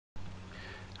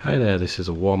Hi there, this is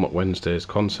a Warm Up Wednesdays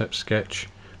concept sketch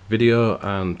video,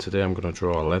 and today I'm going to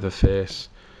draw a Leatherface.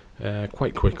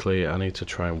 Quite quickly, I need to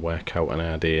try and work out an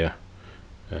idea,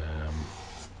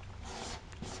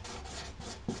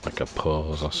 like a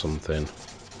pose or something.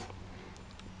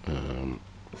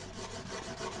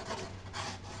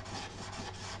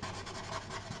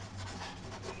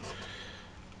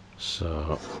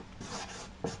 So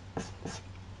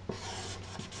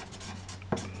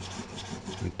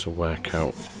I need to work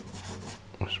out.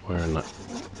 He's wearing that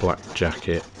black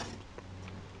jacket,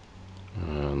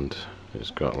 and he's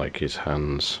got like his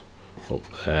hands up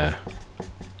there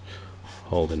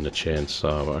holding the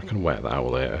chainsaw, but I can work that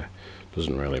out later,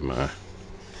 doesn't really matter.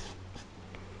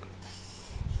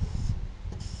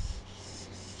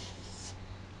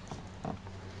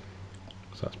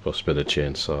 So that's supposed to be the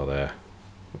chainsaw there.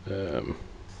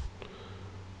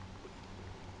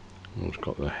 It's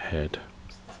got the head.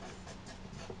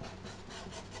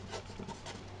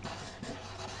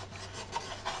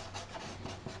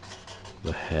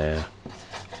 The hair.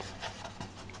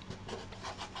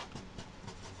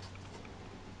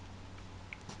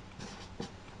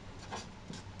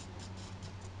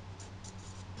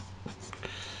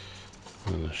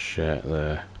 And the shirt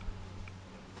there.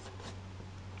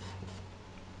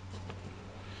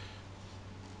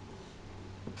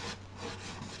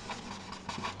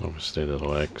 Obviously the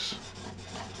legs.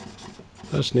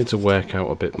 I just need to work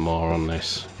out a bit more on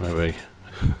this, maybe.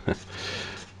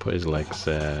 Put his legs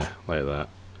there, like that.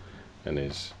 And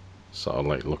he's sort of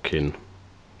like looking,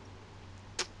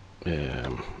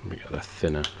 let me get a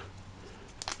thinner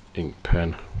ink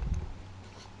pen.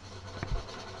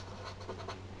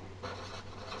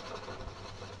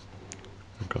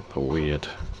 I've got the weird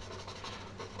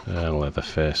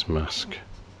Leatherface mask.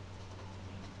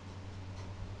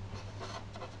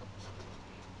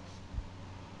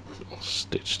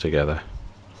 Stitched together.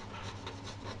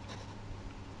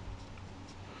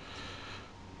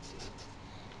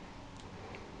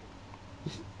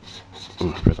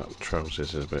 But that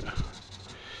trousers is a bit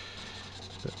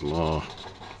more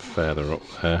further up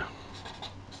there.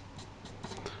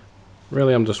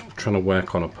 Really, I'm just trying to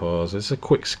work on a pose. It's a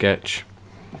quick sketch,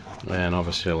 and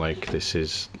obviously, like, this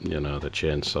is, you know, the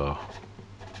chainsaw.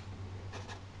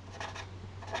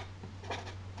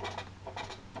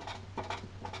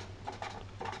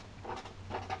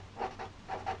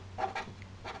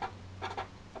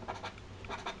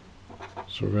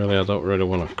 So really, I don't really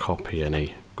want to copy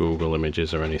any Google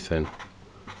images or anything.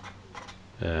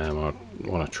 I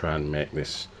want to try and make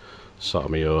this sort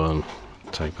of my own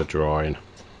type of drawing.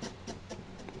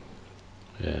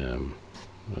 And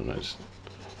there's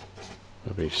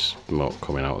maybe smoke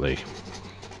coming out of the,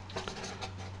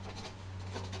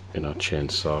 you know,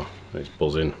 chainsaw. It's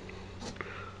buzzing.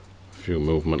 A few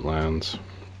movement lines.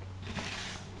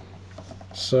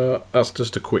 So that's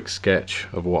just a quick sketch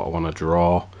of what I want to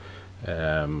draw.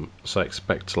 So I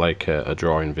expect like a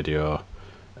drawing video,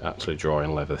 actually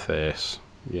drawing Leatherface,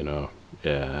 you know,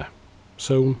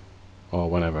 soon or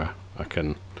whenever I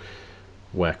can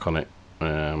work on it.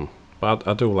 But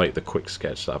I do like the quick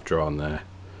sketch that I've drawn there.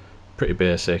 Pretty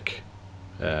basic,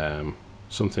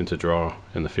 something to draw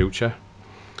in the future.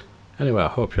 Anyway, I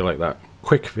hope you like that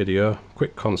quick video,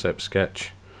 quick concept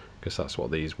sketch, because that's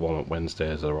what these Warm Up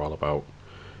Wednesdays are all about.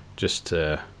 Just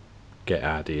to get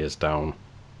ideas down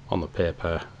on the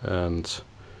paper and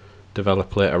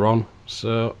develop later on.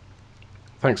 So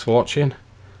thanks for watching, and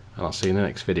I'll see you in the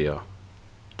next video.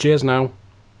 Cheers now.